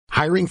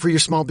Hiring for your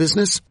small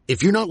business?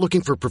 If you're not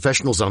looking for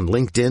professionals on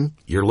LinkedIn,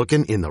 you're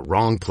looking in the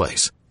wrong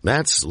place.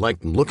 That's like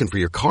looking for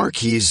your car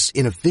keys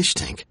in a fish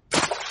tank.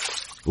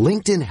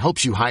 LinkedIn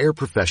helps you hire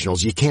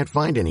professionals you can't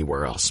find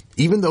anywhere else,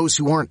 even those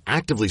who aren't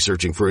actively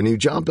searching for a new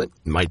job but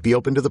might be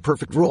open to the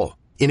perfect role.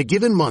 In a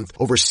given month,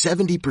 over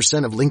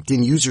 70% of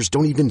LinkedIn users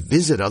don't even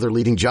visit other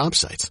leading job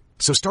sites.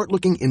 So start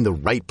looking in the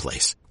right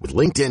place. With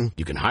LinkedIn,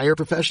 you can hire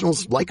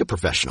professionals like a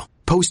professional.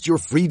 Post your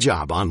free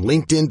job on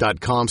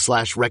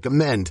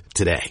linkedin.com/recommend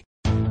today.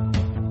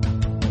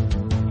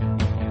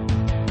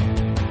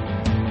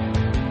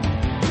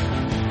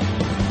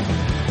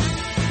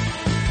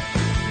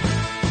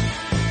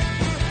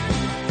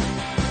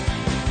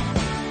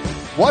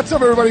 What's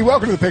up, everybody?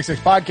 Welcome to the Pick Six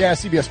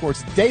Podcast, CBS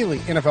Sports Daily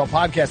NFL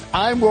Podcast.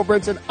 I'm Will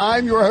Brinson.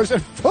 I'm your host,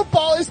 and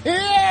football is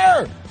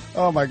here!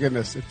 Oh, my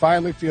goodness. It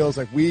finally feels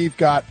like we've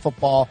got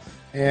football.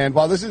 And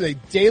while this is a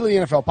daily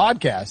NFL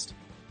podcast,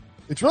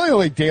 it's really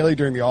only daily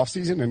during the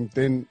offseason, and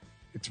then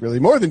it's really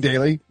more than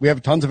daily. We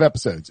have tons of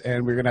episodes,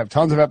 and we're going to have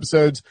tons of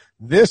episodes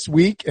this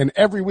week and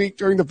every week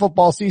during the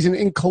football season,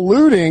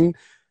 including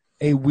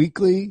a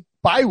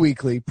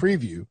bi-weekly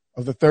preview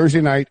of the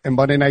Thursday night and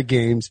Monday night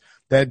games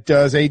that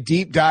does a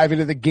deep dive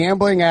into the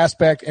gambling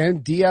aspect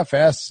and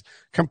DFS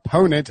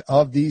component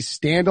of these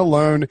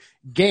standalone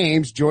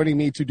games. Joining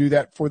me to do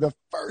that for the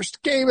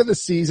first game of the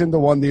season, the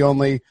one, the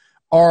only,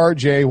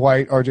 RJ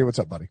White. RJ, what's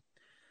up, buddy?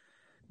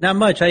 Not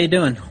much. How you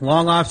doing?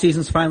 Long off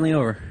season's finally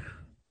over.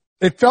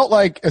 It felt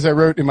like, as I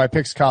wrote in my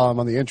picks column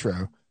on the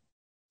intro,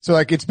 so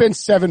like it's been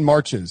 7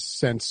 Marches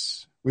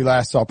since we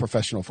last saw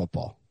professional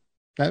football.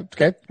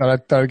 Okay.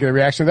 Thought I'd get a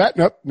reaction to that.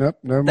 Nope.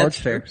 No March. That's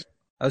fair.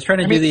 I was trying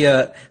to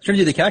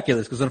do the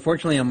calculus because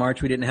unfortunately in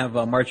March we didn't have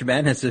March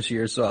Madness this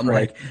year, so I'm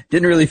like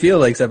didn't really feel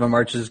like 7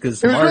 Marches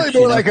because March.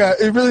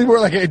 It really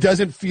more like it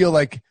doesn't feel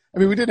like. I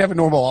mean, we didn't have a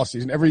normal off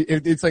season.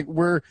 It's like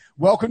we're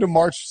welcome to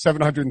March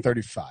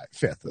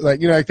 735th.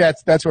 Like like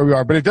that's where we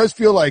are. But it does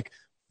feel like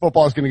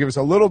football is going to give us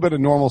a little bit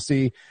of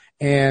normalcy,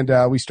 and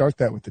we start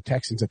that with the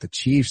Texans at the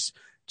Chiefs.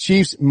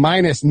 Chiefs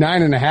minus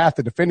 9.5.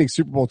 The defending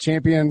Super Bowl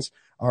champions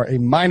are a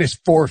minus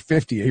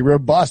 450, a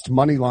robust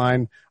money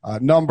line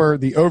number.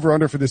 The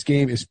over-under for this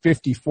game is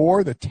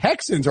 54. The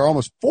Texans are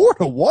almost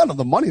 4-1 on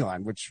the money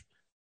line, which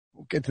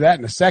we'll get to that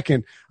in a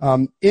second.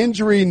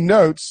 Injury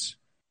notes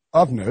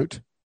of note.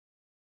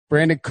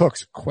 Brandin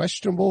Cooks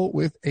questionable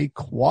with a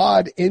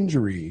quad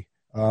injury.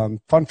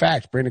 Fun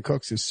fact, Brandin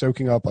Cooks is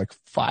soaking up like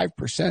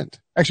 5%.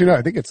 Actually, no,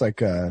 I think it's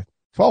like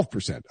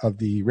 12% of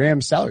the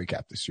Rams salary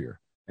cap this year.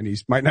 And he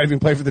might not even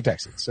play for the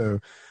Texans. So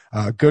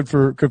good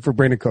for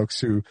Brandin Cooks,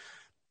 who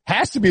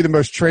has to be the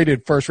most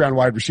traded first-round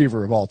wide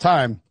receiver of all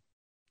time.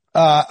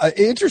 An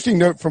interesting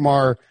note from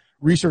our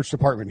research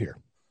department here,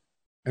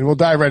 and we'll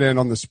dive right in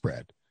on the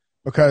spread,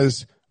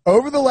 because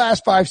over the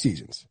last 5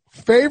 seasons,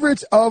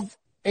 favorites of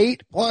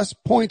 8+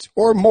 points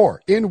or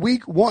more in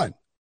week 1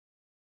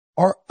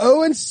 are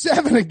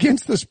 0-7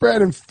 against the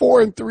spread and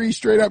 4-3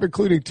 straight up,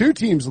 including 2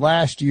 teams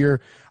last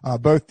year.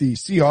 Both the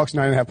Seahawks,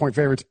 9.5-point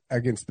favorites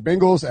against the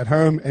Bengals at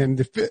home, and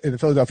the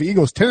Philadelphia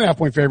Eagles,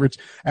 10.5-point favorites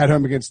at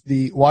home against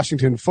the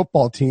Washington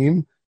football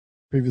team.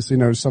 Previously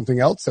known as something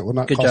else that will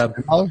not cost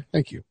 $1.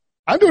 Thank you.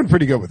 I'm doing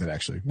pretty good with it,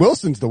 actually.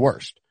 Wilson's the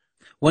worst.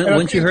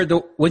 Once you heard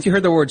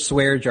the word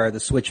swear jar,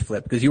 the switch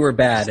flipped, because you were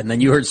bad, and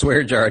then you heard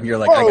swear jar, and you're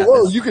like, I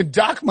got this. You can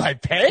dock my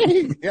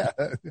pay? Yeah,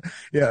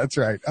 that's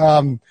right.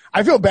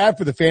 I feel bad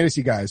for the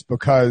fantasy guys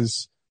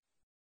because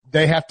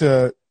they have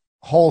to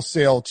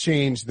wholesale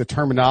change the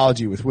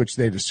terminology with which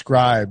they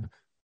describe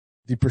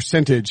the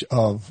percentage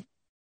of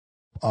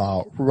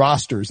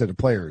rosters that a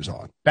player is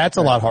on. That's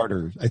a lot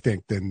harder, I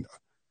think, than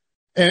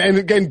and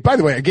again, by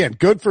the way,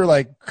 good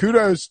for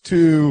kudos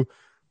to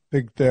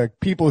the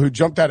people who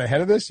jumped out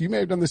ahead of this. You may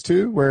have done this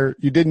too, where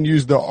you didn't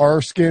use the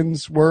R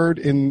skins word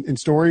in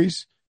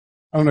stories.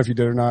 I don't know if you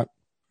did or not.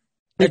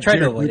 I tried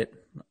to avoid it.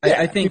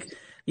 I think,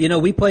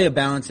 we play a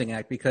balancing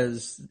act,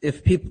 because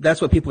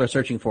that's what people are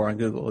searching for on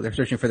Google. They're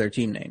searching for their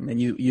team name,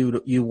 and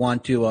you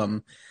want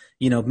to,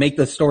 make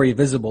the story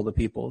visible to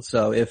people.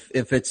 So if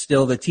it's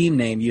still the team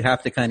name, you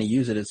have to kind of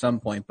use it at some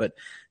point, but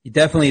you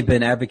definitely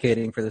been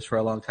advocating for this for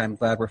a long time.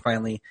 Glad we're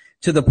finally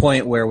to the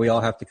point where we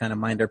all have to kind of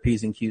mind our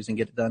P's and Q's and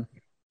get it done.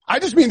 I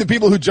just mean the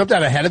people who jumped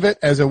out ahead of it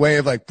as a way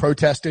of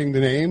protesting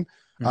the name.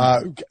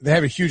 They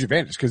have a huge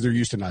advantage because they're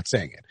used to not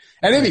saying it.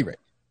 At any rate,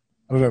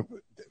 I don't know.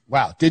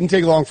 Wow. Didn't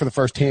take long for the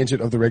first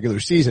tangent of the regular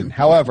season.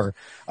 However,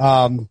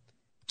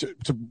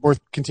 worth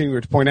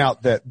continuing to point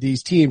out that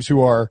these teams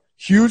who are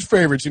huge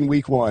favorites in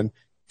week 1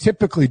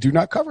 typically do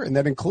not cover. And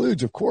that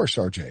includes, of course,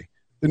 RJ,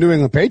 the New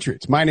England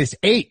Patriots,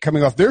 -8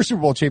 coming off their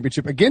Super Bowl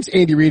championship against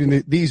Andy Reid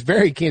and these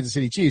very Kansas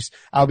City Chiefs,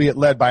 albeit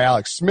led by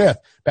Alex Smith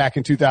back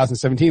in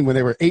 2017 when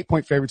they were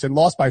 8-point favorites and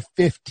lost by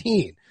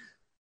 15.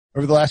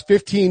 Over the last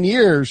 15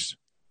 years,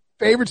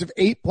 favorites of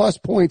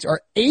 8+ points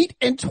are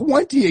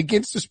 8-20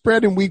 against the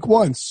spread in week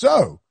 1.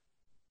 So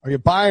are you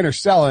buying or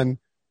selling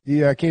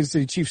the Kansas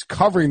City Chiefs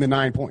covering the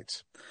 9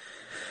 points?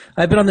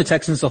 I've been on the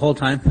Texans the whole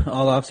time,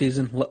 all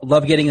offseason.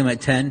 Love getting them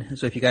at 10.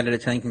 So if you got it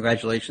at 10,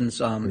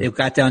 congratulations. It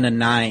got down to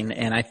 9,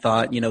 and I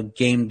thought,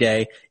 game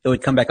day, it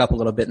would come back up a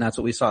little bit, and that's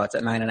what we saw. It's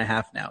at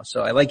 9.5 now.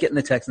 So I like getting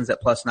the Texans at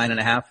plus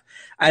 9.5.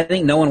 I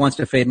think no one wants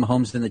to fade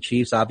Mahomes than the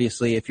Chiefs.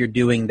 Obviously, if you're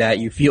doing that,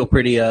 you feel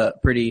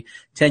pretty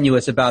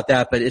tenuous about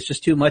that, but it's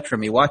just too much for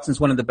me. Watson's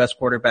one of the best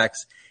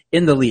quarterbacks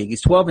in the league.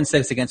 He's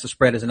 12-6 against the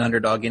spread as an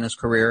underdog in his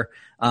career.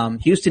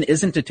 Houston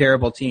isn't a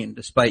terrible team,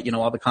 despite,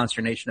 all the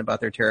consternation about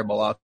their terrible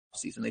offseason.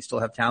 They still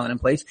have talent in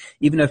place.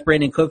 Even if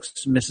Brandon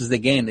Cooks misses the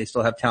game, they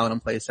still have talent in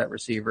place at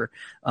receiver.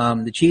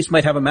 The Chiefs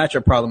might have a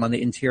matchup problem on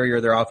the interior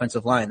of their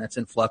offensive line. That's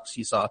in flux.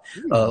 You saw,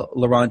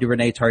 Laurent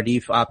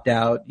Duvernay-Tardif opt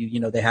out.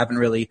 They haven't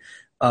really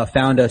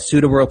found a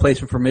suitable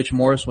replacement for Mitch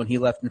Morse when he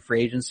left in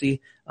free agency.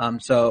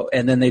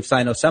 And then they've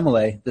signed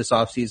Osemele this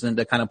offseason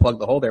to kind of plug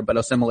the hole there, but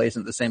Osemele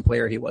isn't the same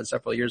player he was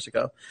several years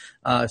ago.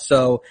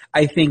 So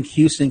I think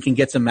Houston can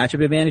get some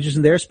matchup advantages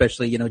in there,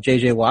 especially,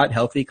 JJ Watt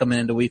healthy coming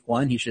into week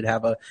 1. He should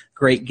have a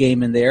great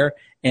game in there.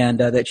 And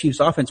that Chiefs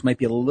offense might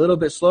be a little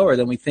bit slower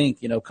than we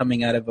think,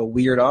 coming out of a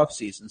weird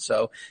offseason.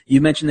 So you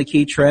mentioned the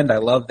key trend. I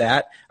love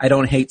that. I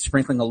don't hate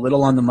sprinkling a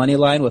little on the money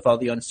line with all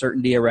the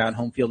uncertainty around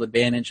home field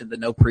advantage and the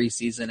no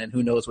preseason and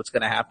who knows what's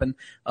going to happen.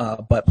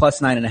 But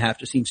plus 9.5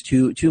 just seems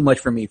too much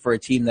for me for a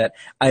team that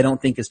I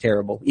don't think is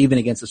terrible, even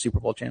against the Super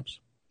Bowl champs.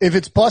 If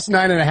it's plus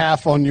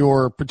 9.5 on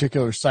your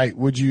particular site,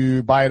 would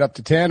you buy it up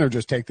to 10 or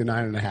just take the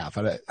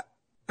 9.5?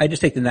 I just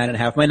take the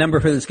 9.5. My number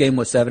for this game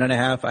was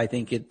 7.5. I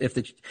think if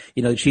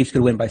the Chiefs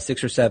could win by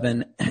 6 or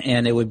 7,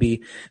 and it would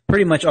be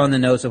pretty much on the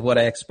nose of what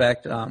I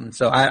expect.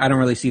 So I don't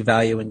really see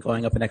value in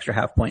going up an extra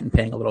half point and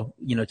paying a little,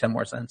 10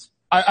 more cents.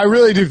 I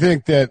really do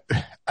think that,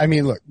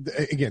 look,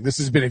 again, this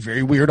has been a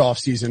very weird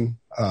offseason.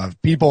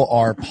 People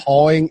are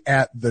pawing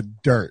at the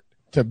dirt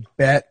to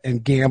bet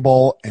and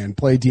gamble and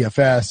play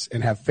DFS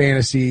and have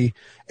fantasy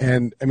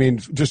and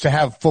just to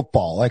have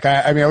football. Like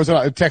I was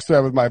on a text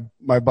thread with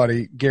my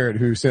buddy Garrett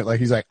who said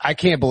I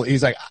can't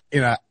believe,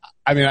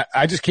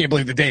 I just can't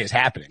believe the day is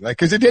happening. Like,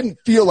 cause it didn't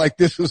feel like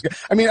this was,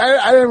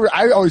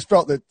 I always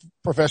felt that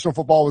professional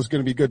football was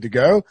going to be good to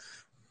go,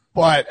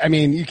 but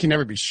you can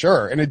never be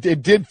sure. And it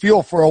did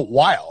feel for a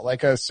while,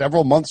 like a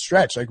several month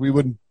stretch, like we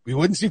wouldn't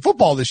see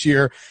football this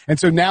year. And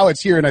so now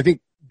it's here. And I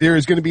think there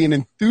is going to be an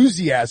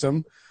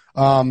enthusiasm.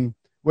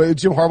 What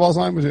Jim Harbaugh's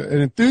line was, an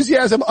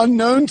enthusiasm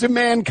unknown to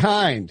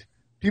mankind.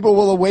 People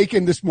will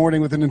awaken this morning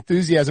with an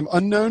enthusiasm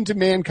unknown to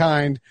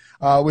mankind,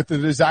 with the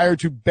desire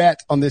to bet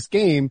on this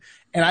game.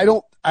 And I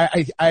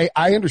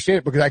understand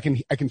it because I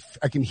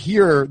can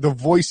hear the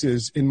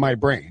voices in my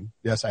brain.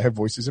 Yes, I have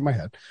voices in my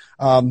head.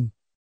 And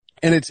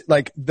it's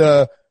like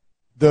the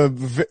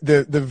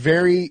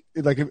very,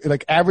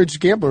 like average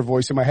gambler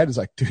voice in my head is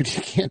like, dude,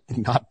 you can't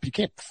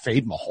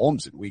fade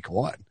Mahomes in week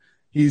 1.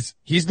 He's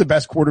the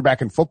best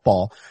quarterback in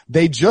football.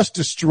 They just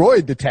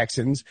destroyed the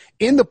Texans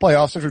in the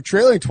playoffs after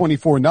trailing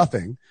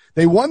 24-0.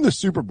 They won the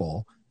Super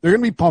Bowl. They're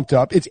going to be pumped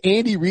up. It's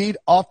Andy Reid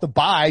off the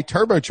bye,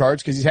 turbocharged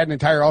because he's had an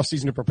entire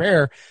offseason to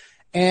prepare.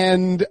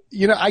 And,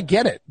 I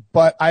get it,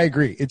 but I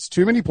agree. It's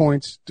too many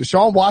points.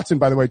 Deshaun Watson,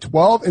 by the way,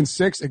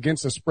 12-6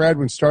 against the spread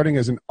when starting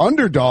as an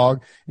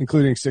underdog,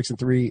 including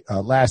 6-3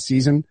 last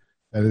season.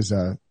 That is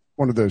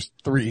one of those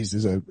threes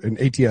is an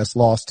ATS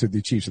loss to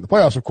the Chiefs in the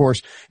playoffs, of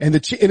course. And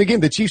again,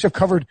 the Chiefs have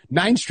covered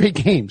 9 straight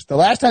games. The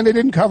last time they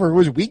didn't cover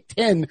was week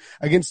 10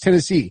 against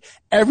Tennessee.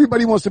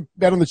 Everybody wants to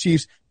bet on the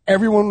Chiefs.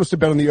 Everyone wants to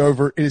bet on the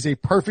over. It is a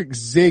perfect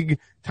zig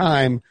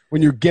time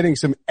when you're getting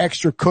some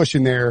extra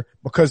cushion there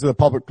because of the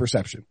public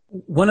perception.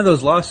 One of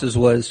those losses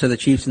was to the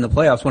Chiefs in the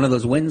playoffs. One of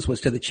those wins was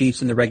to the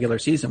Chiefs in the regular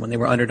season when they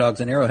were underdogs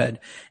in Arrowhead,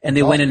 and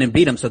they went in and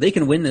beat them. So they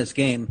can win this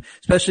game,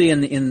 especially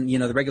in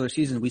the regular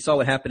season. We saw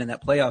what happened in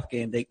that playoff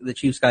game. The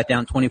Chiefs got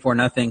down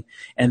 24-0,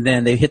 and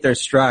then they hit their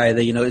stride.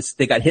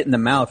 They got hit in the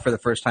mouth for the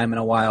first time in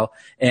a while,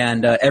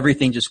 and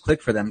everything just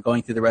clicked for them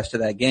going through the rest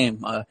of that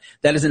game.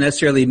 That doesn't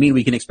necessarily mean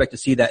we can expect to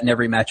see that in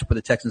every matchup with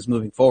the Texans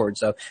moving forward.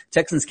 So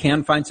Texans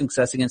can find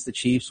success against the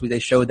Chiefs. They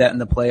showed that in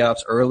the playoffs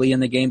early in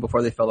the game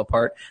before they fell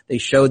apart. They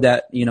showed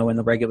that, in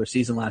the regular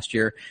season last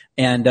year.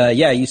 And,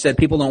 you said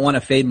people don't want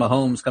to fade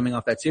Mahomes coming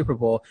off that Super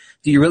Bowl.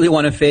 Do you really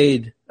want to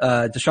fade,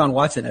 Deshaun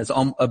Watson as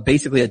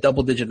basically a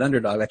double-digit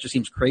underdog? That just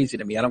seems crazy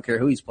to me. I don't care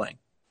who he's playing.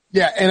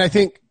 Yeah. And I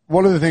think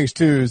one of the things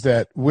too is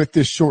that with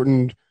this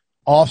shortened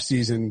off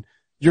season,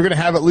 you're going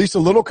to have at least a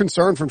little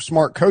concern from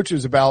smart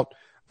coaches about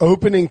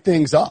opening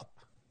things up.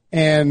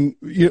 And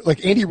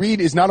like Andy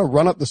Reid is not a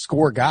run up the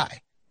score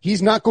guy.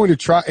 He's not going to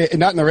try,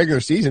 not in the regular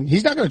season.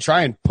 He's not going to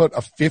try and put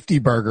a 50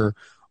 burger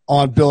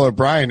on Bill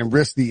O'Brien and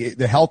risk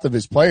the health of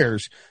his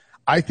players.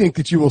 I think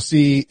that you will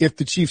see if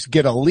the Chiefs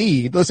get a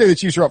lead, let's say the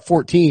Chiefs are up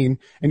 14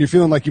 and you're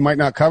feeling like you might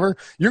not cover,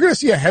 you're going to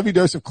see a heavy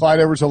dose of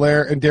Clyde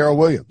Edwards-Helaire and Darrell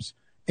Williams.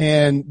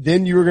 And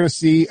then you're going to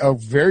see a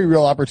very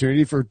real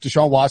opportunity for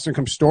Deshaun Watson to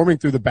come storming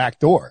through the back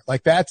door.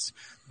 Like that's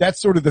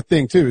sort of the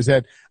thing too, is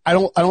that I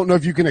don't know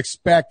if you can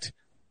expect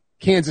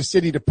Kansas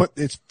City to put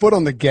its foot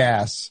on the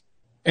gas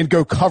and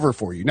go cover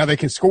for you. Now they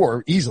can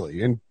score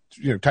easily, and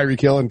Tyreek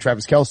Hill and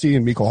Travis Kelce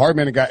and Mecole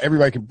Hardman and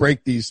everybody can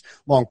break these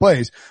long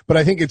plays. But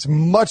I think it's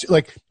much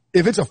like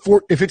if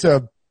it's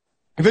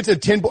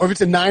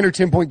a 9 or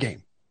 10 point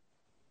game,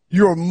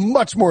 you're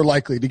much more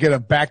likely to get a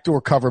backdoor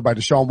cover by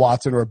Deshaun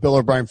Watson or a Bill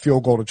O'Brien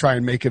field goal to try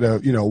and make it a,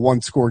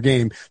 one score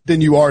game than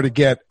you are to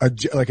get a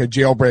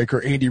jailbreak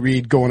or Andy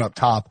Reid going up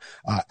top,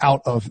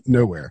 out of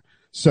nowhere.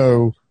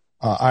 So,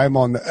 I'm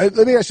on let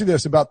me ask you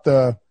this about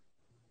the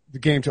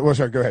game.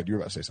 Sorry, go ahead. You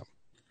were about to say something.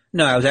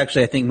 No, I was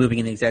actually, I think, moving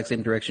in the exact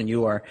same direction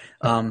you are.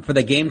 For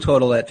the game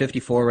total at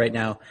 54 right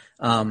now,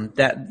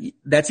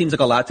 that seems like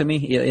a lot to me.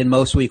 In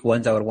most week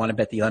ones, I would want to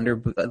bet the under.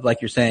 But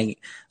like you're saying,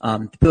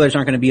 the Steelers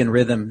aren't going to be in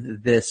rhythm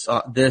this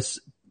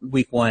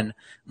week one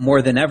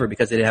more than ever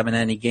because they haven't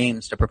had any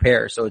games to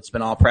prepare. So it's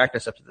been all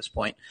practice up to this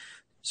point.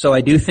 So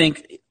I do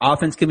think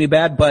offense can be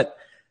bad, but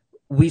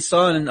we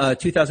saw in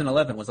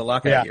 2011 was a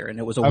lockout year, and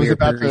it was a weird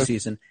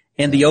preseason.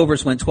 And the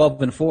overs went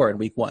 12-4 in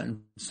week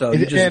one. So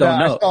you just don't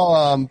know. I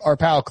saw our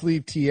pal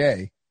Cleve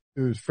TA,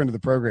 who's a friend of the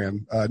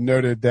program,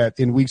 noted that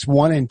in weeks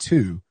 1 and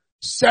 2,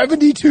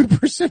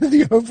 72% of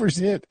the overs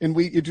hit in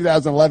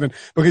 2011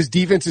 because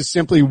defenses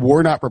simply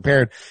were not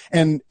prepared.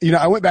 And,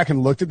 I went back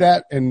and looked at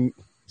that, and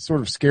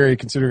sort of scary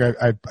considering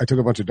I took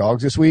a bunch of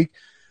dogs this week.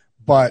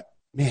 But,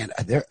 man,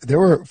 there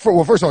were,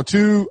 first of all,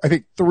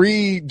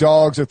 3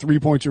 dogs of 3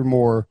 points or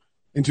more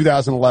in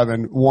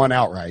 2011, one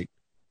outright,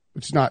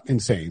 which is not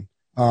insane.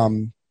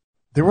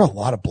 There were a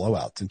lot of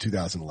blowouts in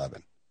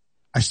 2011.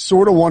 I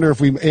sort of wonder if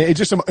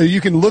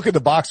you can look at the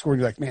box score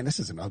and you're like, man, this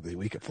is an ugly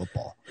week of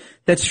football.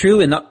 That's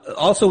true. And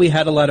also we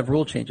had a lot of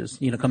rule changes,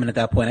 coming at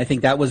that point. I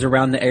think that was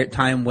around the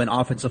time when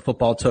offensive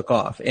football took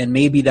off. And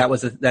maybe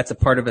that's a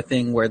part of a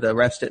thing where the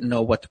refs didn't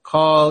know what to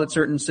call at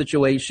certain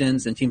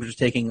situations and teams were just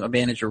taking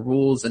advantage of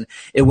rules and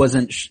it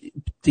wasn't,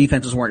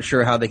 defenses weren't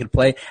sure how they could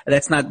play.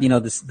 That's not,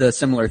 the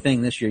similar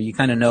thing this year. You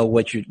kind of know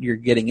what you're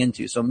getting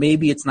into. So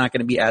maybe it's not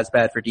going to be as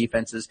bad for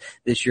defenses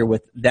this year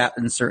with that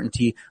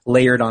uncertainty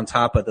layered on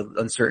top of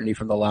the uncertainty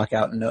from the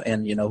lockout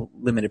and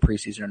limited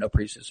preseason or no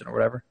preseason or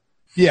whatever.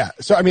 Yeah.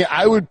 So,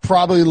 I would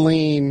probably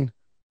lean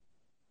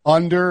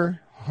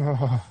under.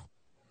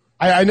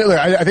 I know.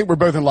 I think we're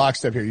both in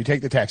lockstep here. You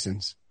take the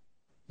Texans.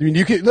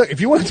 You can look,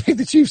 if you want to take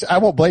the Chiefs, I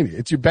won't blame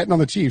you. You're betting on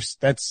the Chiefs.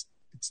 It's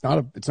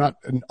not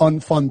an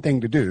unfun thing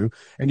to do.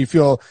 And you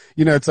feel,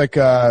 it's like,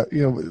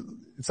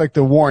 it's like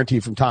the warranty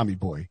from Tommy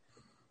Boy.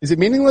 Is it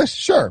meaningless?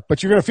 Sure.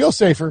 But you're going to feel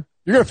safer.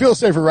 You're going to feel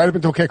safer right up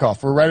until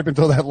kickoff or right up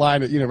until that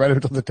line, right up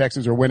until the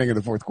Texans are winning in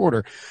the fourth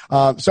quarter.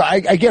 So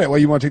I get it why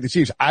you want to take the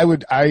Chiefs. I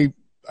think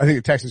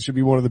the Texans should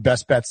be one of the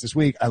best bets this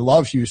week. I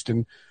love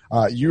Houston.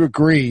 You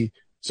agree.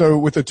 So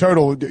with the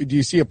total, do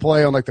you see a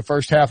play on like the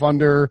first half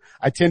under?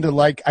 I tend to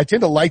like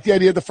the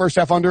idea of the first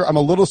half under. I'm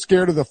a little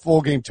scared of the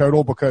full game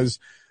total because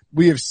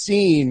we have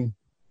seen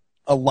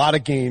a lot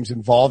of games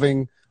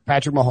involving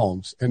Patrick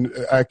Mahomes. And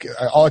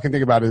all I can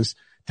think about is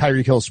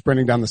Tyreek Hill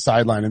sprinting down the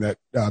sideline in that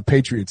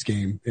Patriots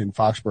game in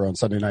Foxborough on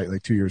Sunday night,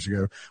 like 2 years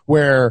ago,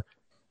 where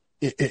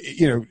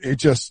it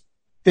just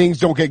things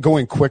don't get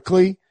going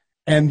quickly,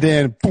 and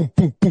then boom,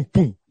 boom, boom,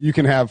 boom, you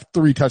can have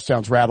 3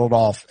 touchdowns rattled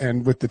off,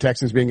 and with the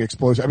Texans being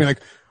explosive,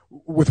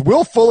 with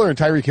Will Fuller and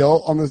Tyreek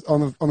Hill on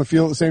the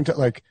field at the same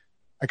time,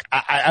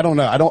 I don't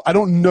know, I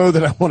don't know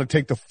that I want to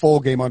take the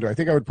full game under. I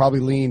think I would probably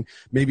lean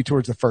maybe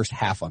towards the first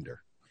half under.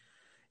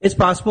 It's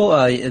possible.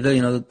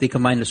 They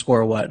combined to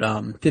score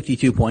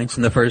 52 points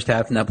in the first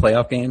half in that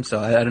playoff game. So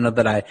I don't know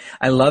that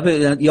I love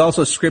it. You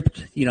also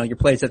script, your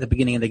plays at the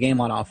beginning of the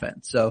game on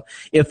offense. So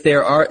if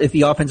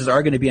the offenses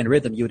are going to be in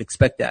rhythm, you would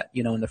expect that,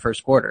 in the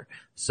first quarter.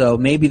 So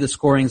maybe the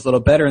scoring's a little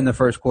better in the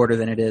first quarter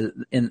than it is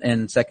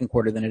in second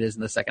quarter than it is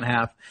in the second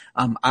half.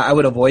 I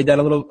would avoid that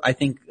a little. I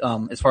think,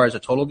 as far as the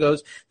total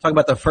goes, talk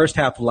about the first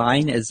half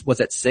line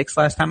was at 6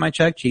 last time I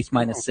checked. Chiefs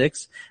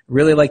 -6.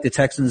 Really like the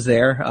Texans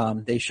there.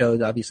 They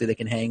showed obviously they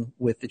can hang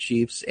with the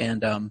Chiefs.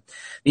 And the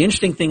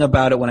interesting thing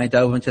about it when I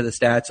dove into the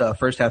stats,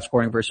 first half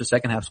scoring versus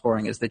second half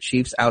scoring, is the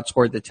Chiefs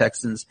outscored the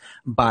Texans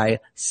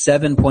by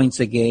 7 points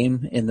a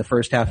game in the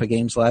first half of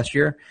games last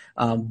year.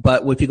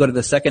 But if you go to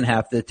the second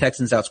half, the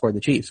Texans outscored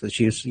the Chiefs. The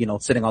Chiefs,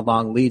 sitting on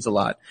long leads a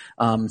lot.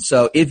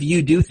 So if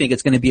you do think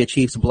it's going to be a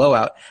Chiefs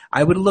blowout,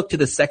 I would look to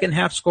the second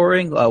half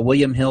scoring.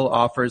 William Hill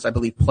offers, I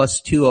believe, plus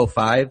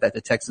 205 that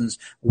the Texans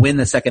win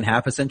the second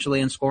half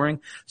essentially in scoring.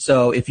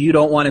 So if you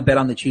don't want to bet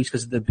on the Chiefs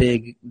because of the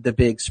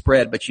big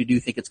spread, but you do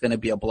think it's going to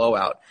be a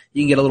blowout,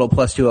 you can get a little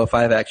plus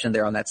 205 action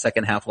there on that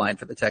second half line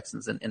for the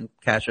Texans and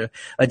cash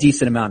a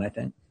decent amount, I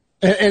think.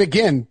 And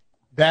again,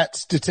 that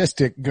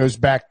statistic goes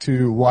back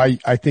to why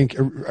I think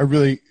I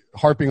really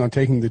harping on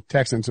taking the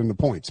Texans and the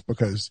points,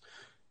 because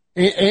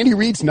Andy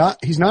Reid's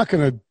he's not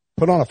going to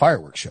put on a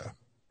fireworks show.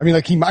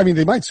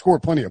 They might score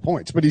plenty of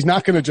points, but he's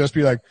not going to just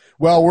be like,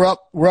 well, we're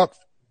up,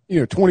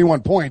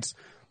 21 points.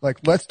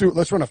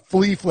 Let's run a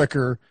flea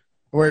flicker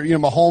where,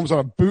 Mahomes on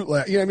a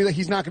bootleg.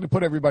 He's not going to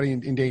put everybody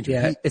in danger.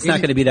 Yeah, it's not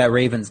going to be that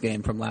Ravens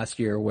game from last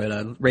year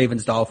when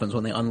Ravens-Dolphins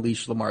when they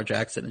unleashed Lamar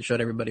Jackson and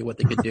showed everybody what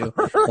they could do.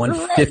 Won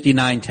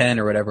 59-10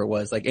 or whatever it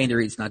was. Andy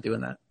Reid's not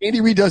doing that. Andy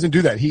Reid doesn't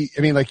do that.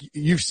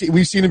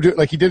 We've seen him do it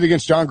like he did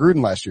against John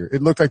Gruden last year.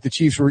 It looked like the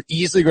Chiefs were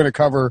easily going to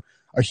cover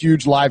a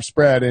huge live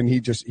spread and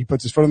he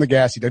puts his foot on the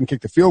gas. He doesn't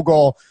kick the field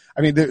goal.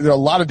 I mean, there are a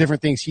lot of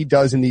different things he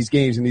does in these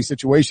games, in these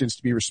situations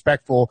to be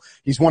respectful.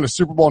 He's won a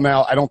Super Bowl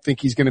now. I don't think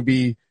he's going to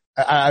be,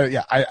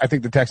 I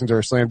think the Texans are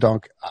a slam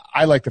dunk.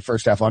 I like the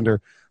first half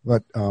under,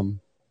 but,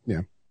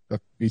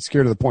 be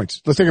scared of the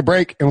points. Let's take a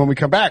break. And when we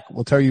come back,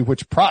 we'll tell you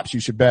which props you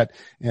should bet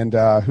and,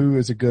 who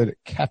is a good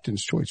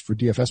captain's choice for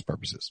DFS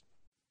purposes.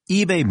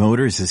 eBay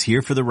Motors is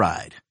here for the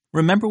ride.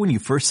 Remember when you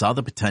first saw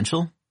the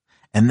potential?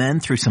 And then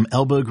through some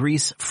elbow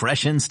grease,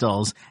 fresh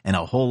installs, and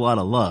a whole lot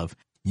of love,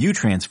 you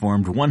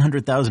transformed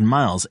 100,000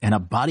 miles and a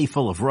body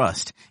full of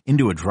rust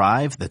into a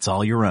drive that's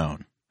all your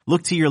own.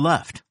 Look to your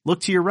left.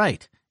 Look to your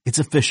right. It's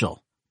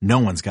official. No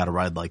one's got a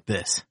ride like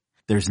this.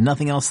 There's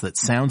nothing else that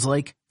sounds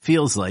like,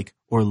 feels like,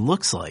 or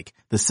looks like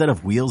the set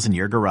of wheels in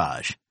your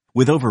garage.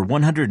 With over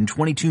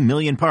 122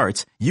 million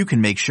parts, you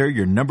can make sure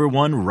your number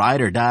one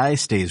ride or die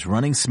stays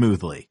running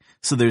smoothly,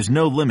 so there's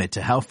no limit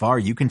to how far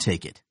you can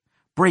take it.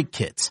 Brake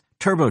kits,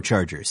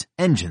 turbochargers,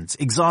 engines,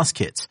 exhaust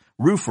kits,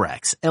 roof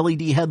racks,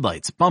 LED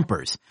headlights,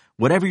 bumpers,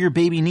 whatever your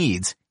baby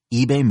needs,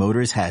 eBay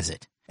Motors has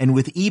it. And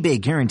with eBay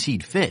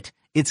Guaranteed Fit,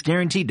 it's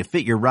guaranteed to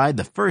fit your ride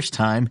the first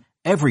time,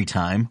 every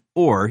time,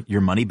 or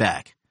your money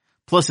back.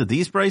 Plus at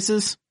these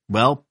prices,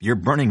 well, you're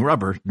burning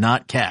rubber,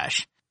 not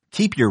cash.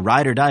 Keep your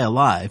ride or die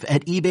alive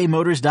at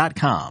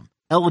ebaymotors.com.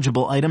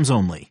 Eligible items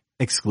only.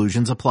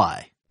 Exclusions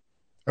apply.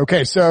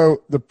 Okay,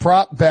 so the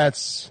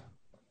props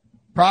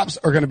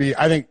are going to be,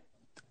 I think,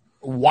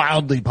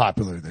 wildly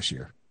popular this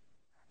year.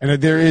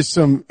 And there is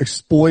some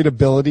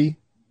exploitability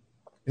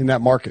in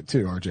that market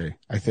too, RJ,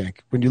 I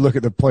think. When you look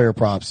at the player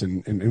props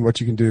and what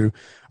you can do,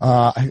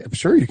 I'm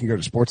sure you can go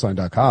to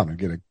sportsline.com and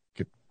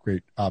get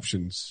great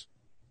options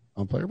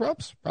on player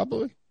props,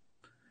 probably.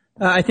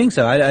 I think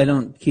so. I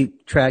don't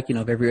keep track,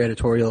 of every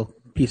editorial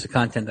piece of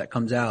content that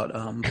comes out.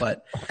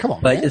 But come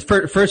on, but it's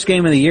first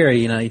game of the year,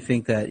 you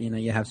think that,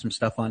 you have some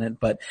stuff on it.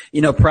 But,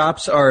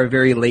 props are a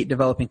very late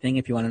developing thing.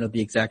 If you want to know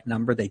the exact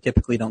number, they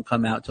typically don't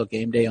come out till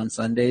game day on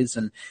Sundays.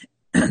 And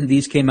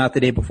these came out the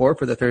day before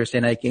for the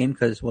Thursday night game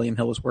because William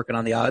Hill was working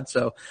on the odds.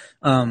 So,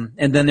 and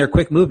then they're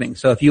quick moving.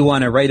 So if you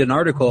want to write an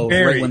article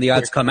right when the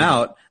odds come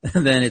out,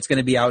 then it's going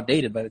to be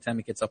outdated by the time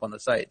it gets up on the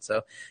site.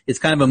 So it's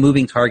kind of a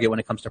moving target when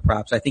it comes to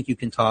props. I think you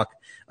can talk,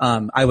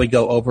 I would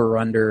go over or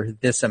under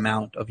this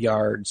amount of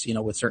yards,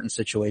 with certain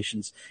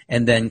situations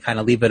and then kind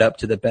of leave it up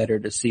to the bettor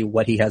to see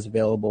what he has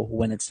available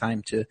when it's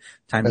time to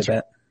bet.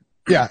 Right.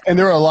 Yeah. And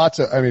there are lots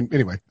of,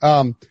 anyway.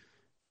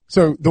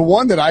 So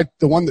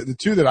the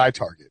two that I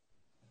target,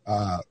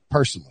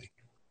 personally.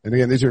 And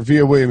again, these are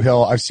via William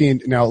Hill. I've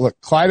seen now,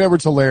 look, Clyde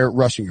Edwards-Helaire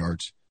rushing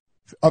yards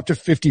up to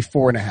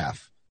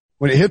 54.5.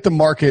 When it hit the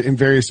market in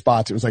various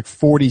spots, it was like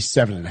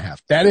 47.5.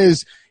 That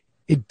is,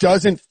 it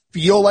doesn't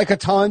feel like a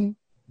ton,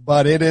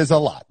 but it is a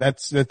lot.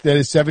 That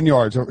is 7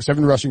 yards or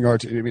 7 rushing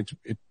yards.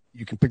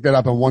 You can pick that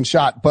up in one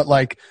shot, but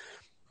like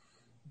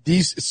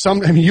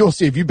you'll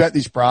see if you bet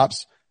these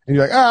props and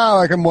you're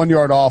like, I'm 1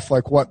 yard off,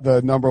 like what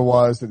the number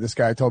was that this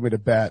guy told me to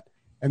bet.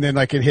 And then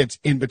like it hits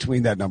in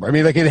between that number.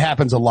 It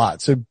happens a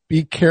lot. So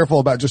be careful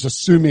about just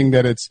assuming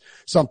that it's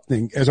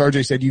something. As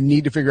RJ said, you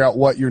need to figure out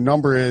what your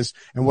number is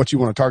and what you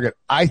want to target.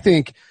 I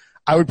think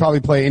I would probably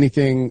play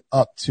anything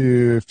up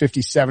to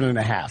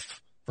 57.5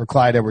 for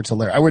Clyde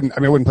Edwards-Helaire. I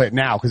wouldn't play it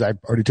now because I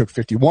already took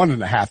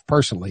 51.5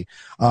 personally.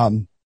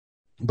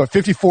 But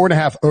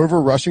 54.5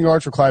 over rushing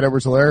yards for Clyde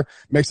Edwards-Helaire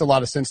makes a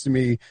lot of sense to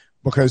me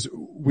because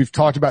we've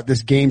talked about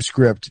this game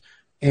script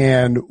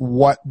and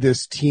what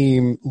this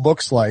team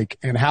looks like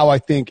and how I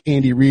think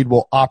Andy Reid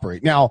will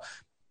operate. Now,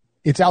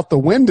 it's out the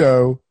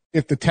window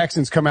if the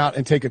Texans come out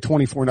and take a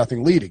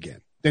 24-0 lead again.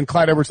 Then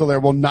Clyde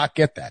Edwards-Helaire will not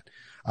get that.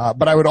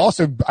 But I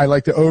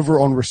like the over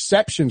on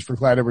receptions for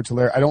Clyde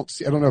Edwards-Helaire. I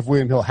don't know if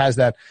William Hill has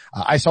that.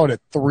 I saw it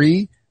at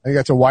 3. I think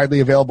that's a widely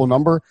available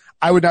number.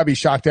 I would not be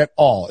shocked at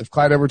all if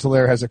Clyde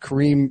Edwards-Helaire has a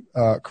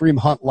Kareem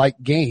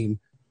Hunt-like game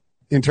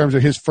in terms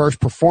of his first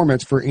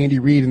performance for Andy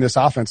Reid in this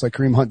offense, like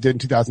Kareem Hunt did in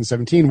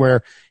 2017,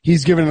 where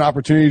he's given an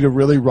opportunity to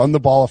really run the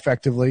ball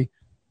effectively.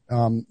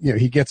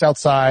 He gets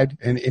outside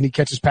and he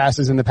catches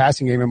passes in the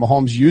passing game, and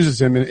Mahomes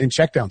uses him in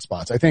check down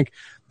spots. I think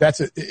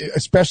that's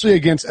especially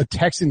against a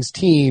Texans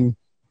team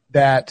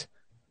that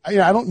I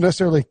don't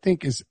necessarily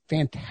think is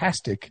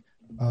fantastic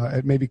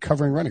at maybe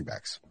covering running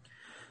backs.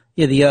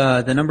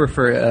 Yeah, the number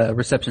for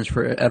receptions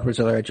for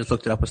Edwards-Helaire, I just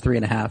looked it up, was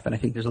 3.5, and I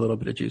think there's a little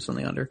bit of juice on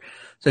the under.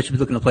 So I should be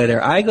looking to play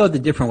there. I go the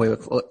different way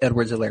with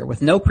Edwards-Helaire,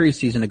 with no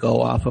preseason to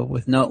go off of,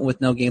 with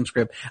no game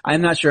script.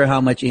 I'm not sure how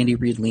much Andy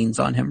Reid leans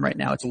on him right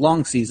now. It's a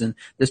long season.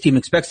 This team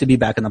expects to be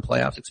back in the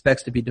playoffs,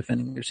 expects to be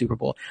defending their Super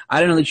Bowl. I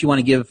don't know that you want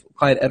to give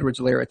Clyde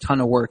Edwards-Helaire a ton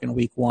of work in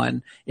week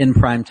 1 in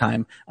prime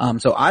time.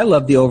 So I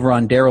love the over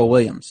on Darrell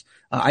Williams.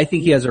 I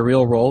think he has a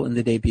real role in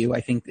the debut.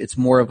 I think it's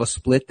more of a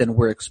split than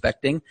we're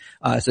expecting.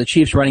 So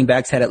Chiefs running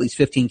backs had at least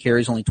 15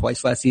 carries only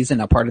twice last season.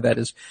 Now part of that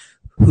is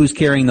who's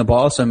carrying the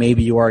ball. So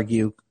maybe you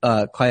argue,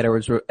 Clyde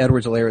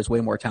Edwards-Helaire is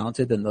way more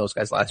talented than those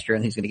guys last year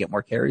and he's going to get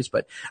more carries.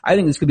 But I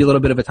think this could be a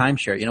little bit of a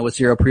timeshare. You know, with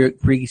 0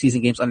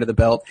 preseason games under the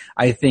belt,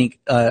 I think,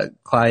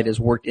 Clyde has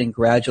worked in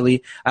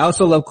gradually. I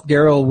also love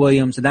Darrell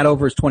Williams, and that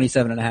over is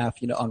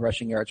 27.5, on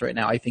rushing yards right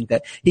now. I think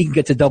that he can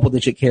get to double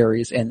digit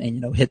carries and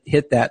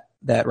hit that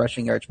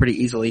rushing yards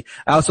pretty easily.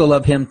 I also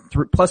love him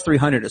plus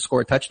 300 to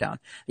score a touchdown.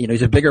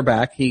 He's a bigger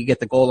back. He can get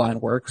the goal line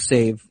work,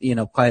 save,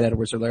 Clyde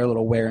Edwards-Helaire a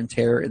little wear and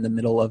tear in the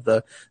middle of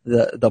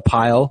the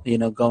pile,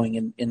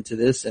 going into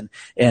this.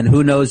 And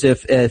who knows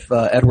if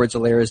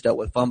Edwards-Helaire has dealt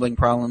with fumbling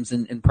problems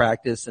in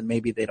practice and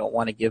maybe they don't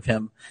want to give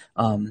him,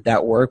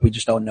 that work. We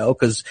just don't know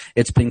because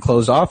it's been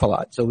closed off a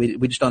lot. So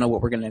we just don't know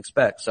what we're going to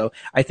expect. So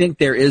I think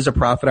there is a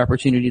profit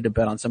opportunity to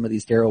bet on some of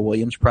these Darrell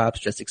Williams props,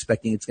 just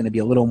expecting it's going to be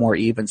a little more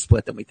even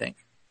split than we think.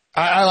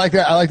 I like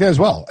that. I like that as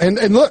well. And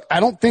look, I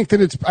don't think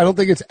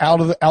it's out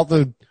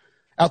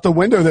the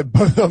window that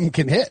both of them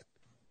can hit.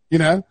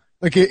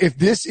 Like if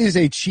this is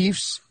a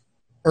Chiefs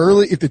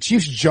if the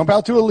Chiefs jump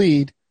out to a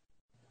lead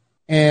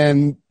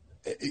and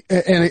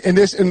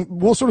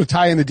we'll sort of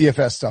tie in the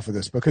DFS stuff of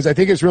this because I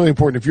think it's really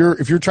important.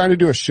 If you're trying to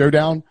do a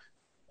showdown,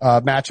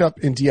 matchup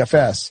in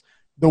DFS,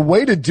 the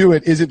way to do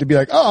it isn't to be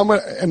like, oh,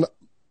 and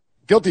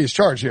guilty as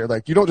charged here.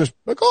 Like you don't just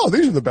like, oh,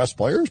 these are the best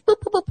players.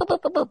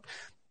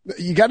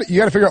 You got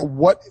to figure out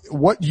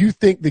what you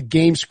think the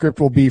game script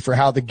will be for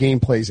how the game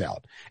plays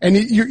out. And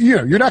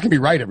you're not going to be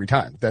right every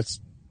time. That's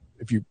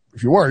if you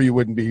were, you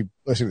wouldn't be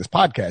listening to this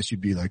podcast. You'd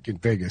be like in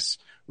Vegas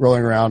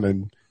rolling around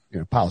in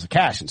piles of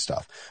cash and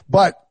stuff.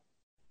 But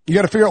you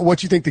got to figure out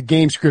what you think the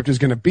game script is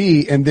going to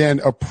be and then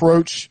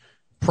approach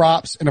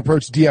props and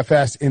approach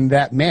DFS in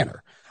that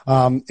manner.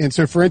 And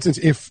so for instance,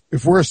 if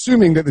we're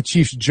assuming that the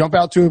Chiefs jump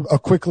out to a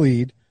quick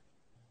lead,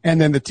 and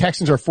then the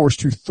Texans are forced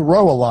to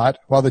throw a lot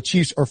while the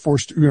Chiefs are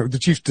the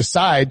Chiefs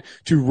decide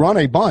to run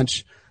a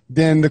bunch,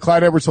 then the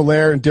Clyde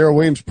Edwards-Helaire and Darrell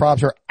Williams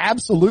props are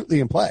absolutely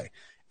in play.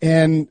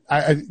 And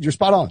you're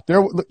spot on.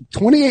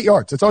 28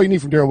 yards. That's all you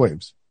need from Darrell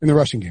Williams in the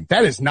rushing game.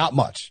 That is not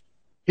much.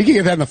 He can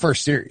get that in the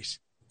first series.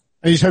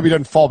 And you just hope he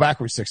doesn't fall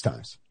backwards 6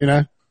 times,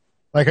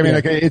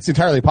 it's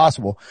entirely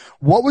possible.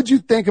 What would you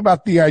think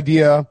about the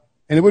idea?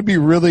 And it would be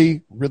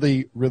really,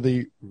 really,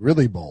 really,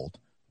 really bold.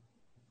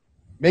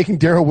 Making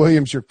Darrell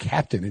Williams your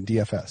captain in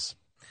DFS.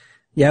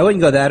 Yeah, I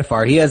wouldn't go that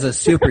far. He has a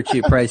super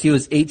cheap price. He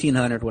was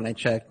 $1,800 when I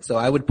checked. So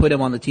I would put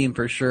him on the team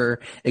for sure,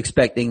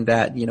 expecting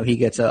that, he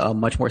gets a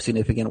much more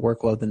significant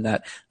workload than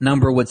that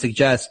number would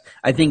suggest.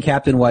 I think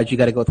captain-wise, you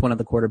got to go with one of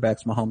the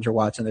quarterbacks, Mahomes or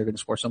Watson. They're going to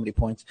score so many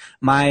points.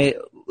 My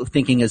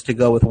thinking is to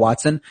go with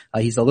Watson.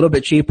 He's a little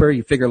bit cheaper.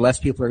 You figure less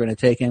people are going to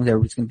take him.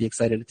 Everybody's going to be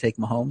excited to take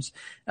Mahomes.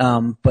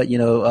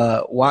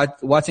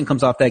 Watson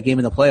comes off that game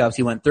in the playoffs.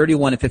 He went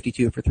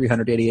 31-52 for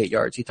 388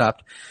 yards. He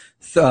topped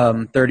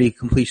 30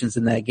 completions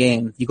in that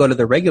game. You go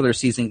to the regular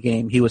season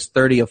game, he was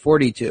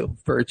 30-42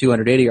 for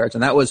 280 yards,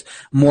 and that was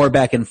more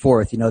back and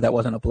forth. That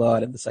wasn't a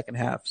blowout in the second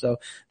half. So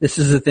this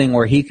is a thing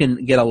where he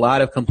can get a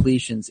lot of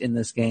completions in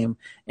this game,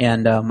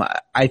 and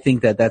I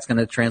think that that's going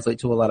to translate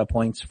to a lot of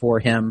points for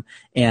him.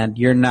 And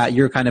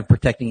you're kind of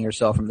protecting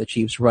yourself from the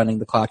Chiefs running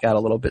the clock out a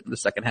little bit in the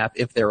second half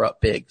if they're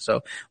up big.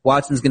 So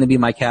Watson's going to be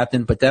my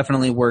captain, but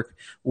definitely work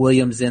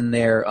Williams in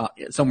there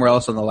somewhere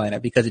else on the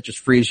lineup because it just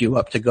frees you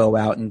up to go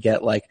out and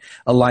get like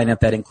a lineup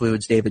that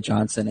includes David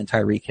Johnson and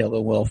Tyreek Hill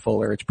and Will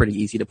Fuller. It's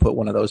pretty easy to put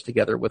one of those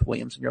together with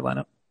Williams in your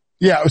lineup.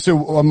 Yeah, so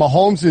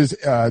Mahomes is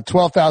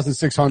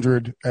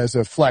 12,600 as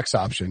a flex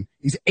option.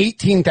 He's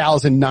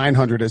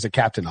 18,900 as a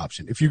captain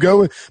option. If you go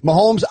with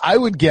Mahomes, I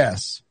would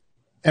guess,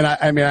 and I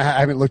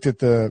haven't looked at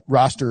the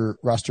roster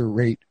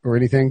rate or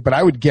anything, but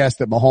I would guess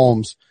that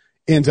Mahomes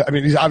ends up,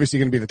 he's obviously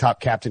going to be the top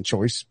captain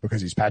choice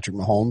because he's Patrick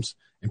Mahomes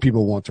and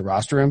people want to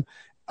roster him.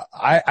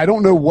 I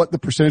don't know what the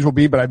percentage will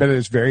be, but I bet it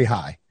is very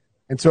high.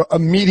 And so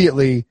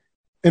immediately,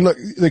 and look,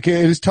 like it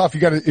is tough.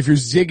 If you're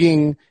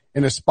zigging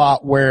in a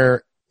spot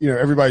where,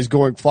 everybody's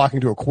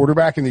flocking to a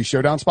quarterback in these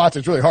showdown spots,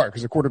 it's really hard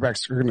because the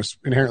quarterbacks are going to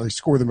inherently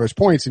score the most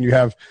points. And you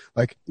have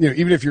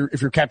even if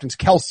your captain's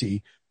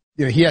Kelsey,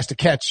 he has to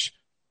catch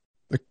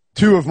like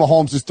 2 of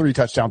Mahomes' 3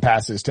 touchdown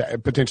passes to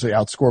potentially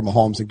outscore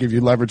Mahomes and give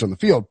you leverage on the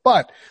field.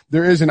 But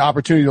there is an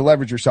opportunity to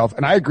leverage yourself.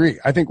 And I agree.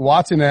 I think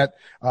Watson let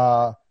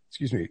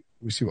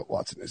me see what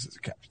Watson is as a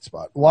captain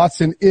spot.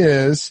 Watson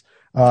is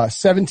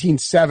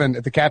 17.7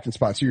 at the captain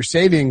spot. So you're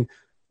saving,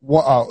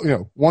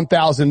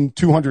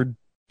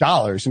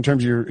 $1,200 in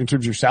terms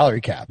of your salary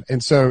cap.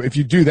 And so if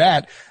you do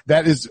that,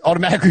 that is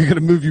automatically going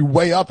to move you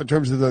way up in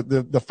terms of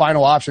the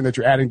final option that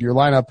you're adding to your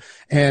lineup.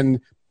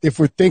 And if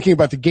we're thinking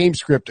about the game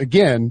script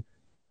again,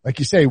 like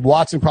you say,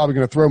 Watson probably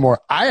going to throw more.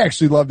 I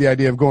actually love the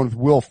idea of going with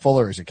Will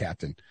Fuller as a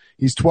captain.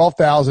 He's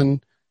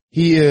 12,000.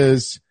 He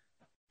is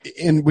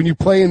when you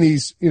play in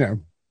these,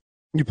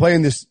 you play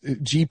in this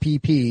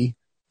GPP,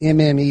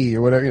 MME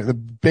or whatever, the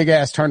big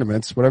ass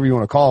tournaments, whatever you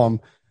want to call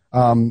them.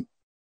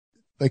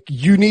 Like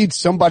you need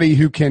somebody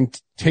who can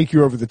take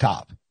you over the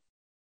top.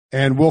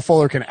 And Will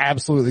Fuller can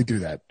absolutely do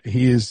that. I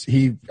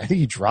think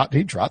he dropped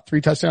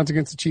 3 touchdowns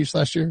against the Chiefs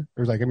last year.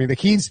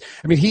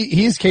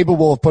 He's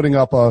capable of putting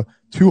up a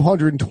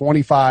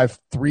 225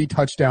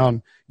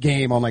 3-touchdown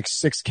game on like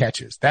 6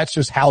 catches. That's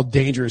just how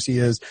dangerous he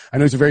is. I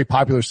know he's a very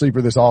popular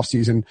sleeper this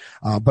offseason.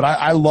 But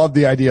I love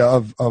the idea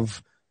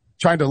of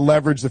trying to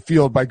leverage the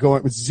field by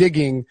going with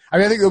zigging. I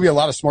think there'll be a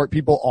lot of smart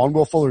people on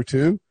Will Fuller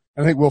too.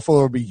 I think Will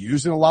Fuller will be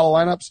used in a lot of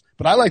lineups,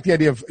 but I like the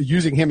idea of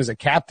using him as a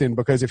captain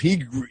because if he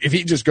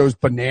just goes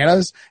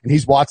bananas and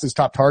he's Watson's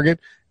top target,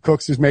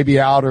 Cooks is maybe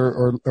out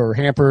or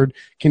hampered.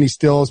 Kenny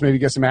Stills maybe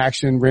get some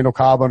action. Randall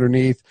Cobb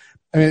underneath.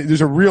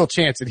 There's a real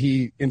chance that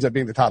he ends up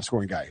being the top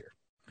scoring guy here.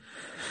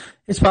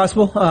 It's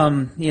possible.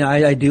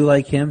 I do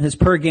like him. His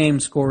per game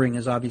scoring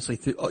is obviously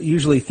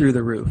usually through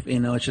the roof.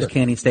 It's just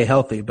can he stay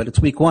healthy? But it's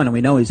week 1 and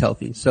we know he's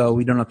healthy, so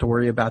we don't have to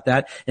worry about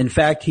that. In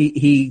fact,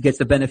 he gets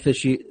the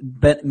beneficiary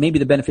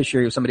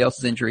of somebody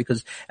else's injury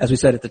because, as we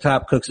said at the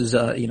top, Cooks is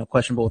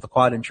questionable with a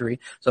quad injury.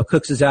 So if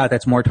Cooks is out,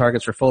 that's more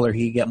targets for Fuller.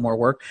 He get more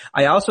work.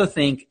 I also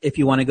think if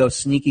you want to go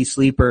sneaky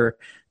sleeper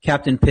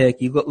captain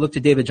pick, you look to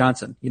David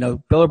Johnson. Bill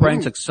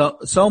O'Brien took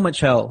so much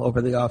hell over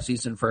the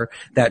offseason for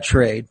that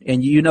trade,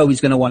 and he's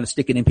going to want to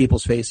stick it in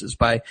people's faces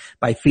by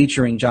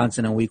featuring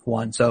Johnson in week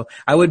 1. So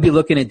I would be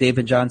looking at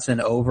David Johnson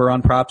over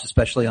on props,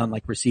 especially on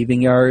like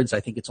receiving yards.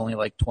 I think it's only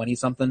like 20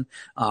 something.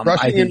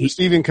 Rushing and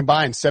receiving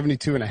combined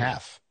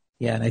 72.5.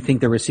 Yeah, and I think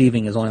the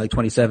receiving is only like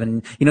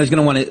 27. He's going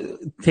to want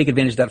to take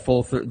advantage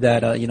of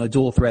that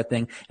dual threat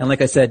thing. And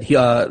like I said,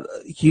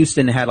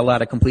 Houston had a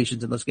lot of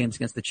completions in those games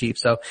against the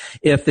Chiefs. So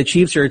if the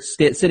Chiefs are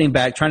sitting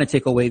back trying to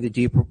take away the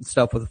deep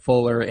stuff with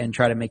Fuller and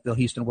try to make the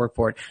Houston work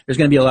for it, there's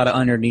going to be a lot of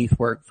underneath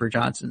work for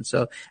Johnson.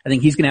 So I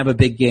think he's going to have a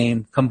big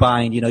game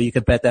combined. You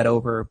could bet that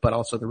over, but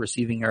also the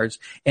receiving yards.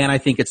 And I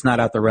think it's not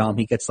out the realm.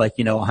 He gets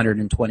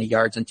 120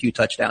 yards and 2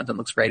 touchdowns and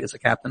looks great as a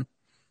captain.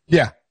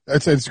 Yeah.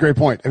 It's a great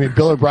point.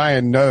 Bill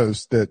O'Brien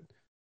knows that.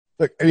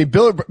 Look,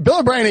 Bill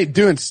O'Brien ain't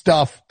doing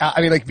stuff.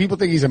 People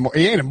think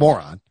he ain't a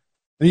moron.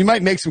 And he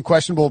might make some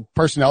questionable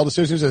personnel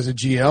decisions as a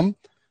GM,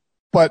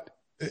 but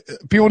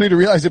people need to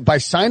realize that by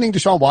signing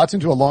Deshaun Watson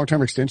to a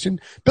long-term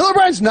extension, Bill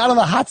O'Brien's not on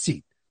the hot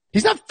seat.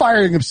 He's not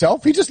firing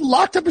himself. He just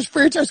locked up his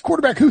franchise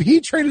quarterback who he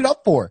traded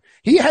up for.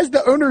 He has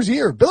the owner's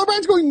ear. Bill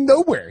O'Brien's going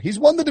nowhere. He's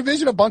won the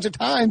division a bunch of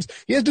times.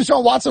 He has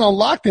Deshaun Watson on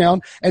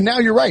lockdown. And now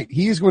you're right.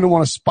 He's going to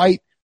want to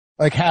spite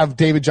have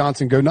David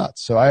Johnson go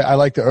nuts. So I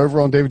like the over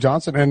on David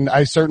Johnson, and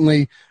I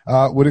certainly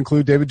would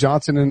include David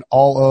Johnson in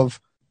all of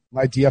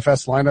my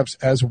DFS lineups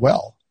as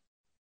well.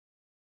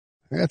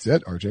 I think that's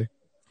it, RJ.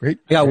 Great.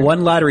 I got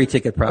one lottery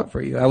ticket prop for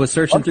you. I was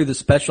searching through the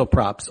special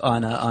props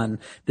on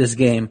this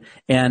game,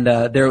 and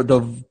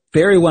the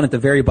very one at the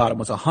very bottom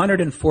was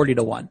 140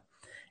 to 1,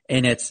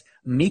 and it's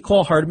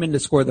Mecole Hardman to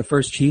score the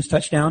first Chiefs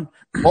touchdown,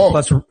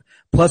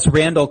 plus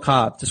Randall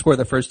Cobb to score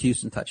the first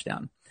Houston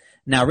touchdown.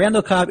 Now,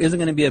 Randall Cobb isn't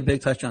going to be a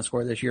big touchdown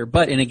scorer this year,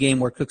 but in a game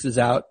where Cooks is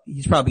out,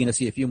 he's probably going to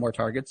see a few more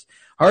targets.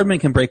 Hardman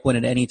can break one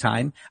at any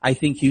time. I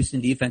think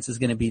Houston defense is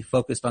going to be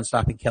focused on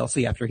stopping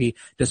Kelce after he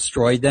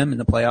destroyed them in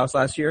the playoffs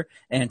last year.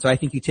 And so I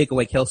think you take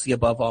away Kelce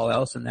above all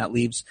else, and that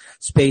leaves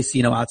space,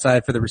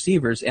 outside for the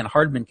receivers, and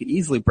Hardman could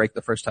easily break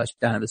the first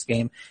touchdown of this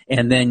game.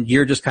 And then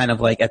you're just kind of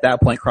at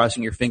that point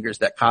crossing your fingers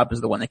that Cobb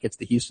is the one that gets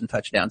the Houston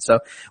touchdown. So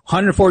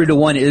 140 to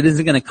 1, it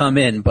isn't going to come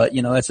in, but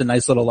that's a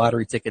nice little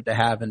lottery ticket to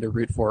have and to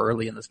root for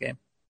early in this game.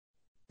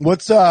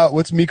 What's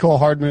Mecole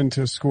Hardman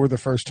to score the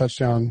first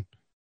touchdown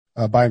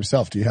by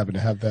himself? Do you happen to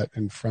have that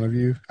in front of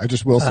you? I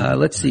just will.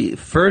 Let's see.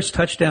 First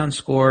touchdown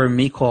score,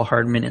 Mecole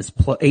Hardman is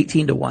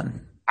 18 to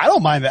 1. I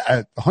don't mind that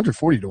at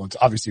 140 to 1.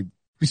 Obviously,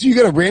 so you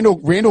got a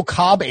Randall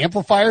Cobb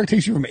amplifier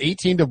takes you from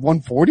 18 to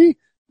 140.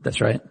 That's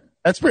right.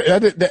 That's pretty.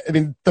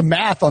 The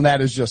math on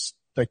that is just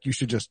you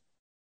should just.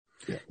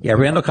 Yeah,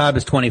 Randall Cobb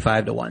is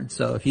 25 to 1.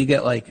 So if you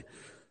get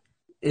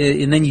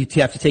and then you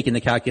have to take in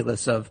the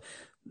calculus of.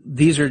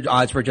 These are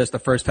odds for just the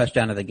first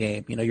touchdown of the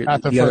game.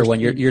 The other one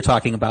you're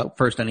talking about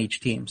first on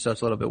each team, so it's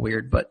a little bit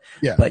weird. But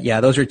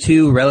yeah, those are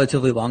 2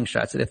 relatively long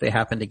shots that if they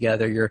happen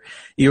together,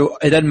 it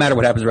doesn't matter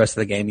what happens the rest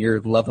of the game. You're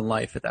loving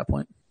life at that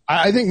point.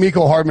 I think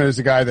Mecole Hardman is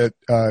a guy that,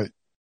 and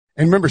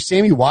remember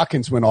Sammy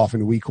Watkins went off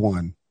in week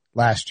 1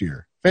 last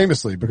year,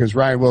 famously because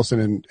Ryan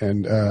Wilson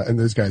and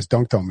those guys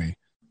dunked on me,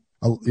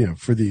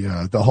 for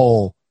the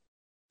whole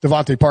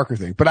Devontae Parker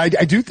thing. But I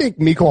do think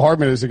Mecole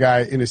Hardman is a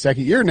guy in his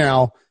second year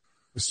now.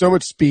 With so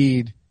much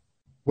speed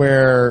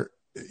where,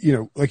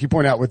 like you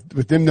point out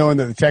with them knowing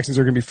that the Texans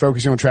are going to be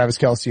focusing on Travis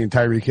Kelce and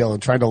Tyreek Hill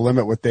and trying to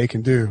limit what they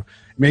can do.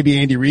 Maybe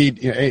Andy Reid,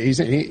 he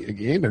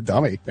ain't a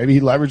dummy. Maybe he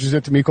leverages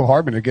it to Mecole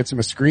Hardman and gets him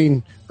a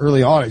screen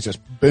early on. He's just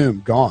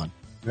boom, gone.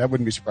 That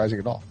wouldn't be surprising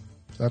at all.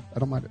 So I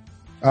don't mind it.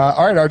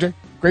 All right, RJ,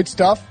 great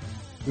stuff.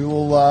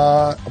 We'll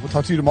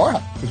talk to you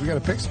tomorrow because we got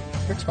a picks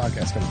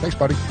podcast coming. Thanks,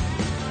 buddy.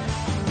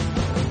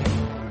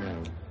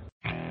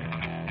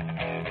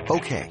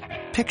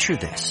 Okay. Picture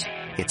this.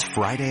 It's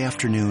Friday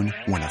afternoon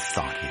when a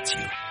thought hits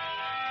you.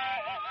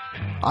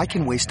 I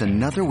can waste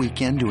another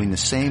weekend doing the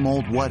same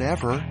old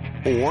whatever,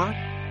 or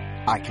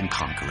I can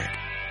conquer it.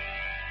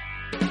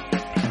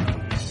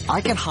 I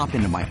can hop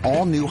into my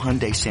all-new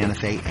Hyundai Santa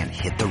Fe and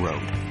hit the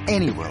road.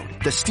 Any road.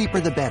 The steeper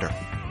the better.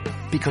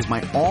 Because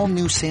my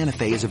all-new Santa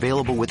Fe is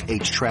available with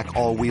H-Track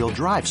all-wheel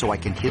drive, so I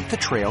can hit the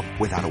trail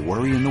without a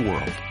worry in the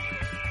world.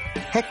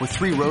 Heck, with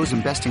 3 rows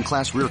and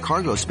best-in-class rear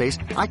cargo space,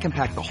 I can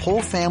pack the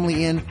whole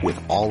family in with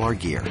all our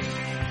gear.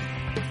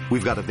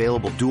 We've got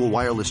available dual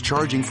wireless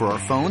charging for our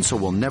phones, so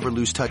we'll never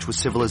lose touch with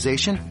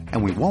civilization,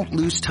 and we won't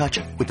lose touch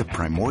with the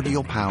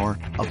primordial power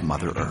of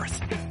Mother Earth.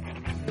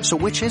 So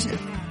which is it?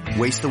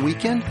 Waste the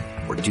weekend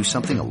or do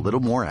something a little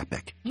more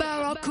epic?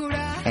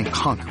 And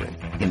conquer it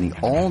in the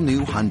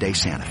all-new Hyundai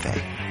Santa Fe.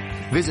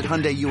 Visit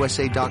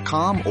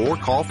HyundaiUSA.com or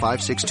call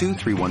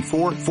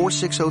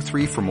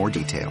 562-314-4603 for more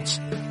details.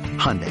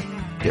 Hyundai,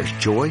 there's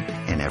joy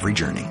in every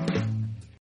journey.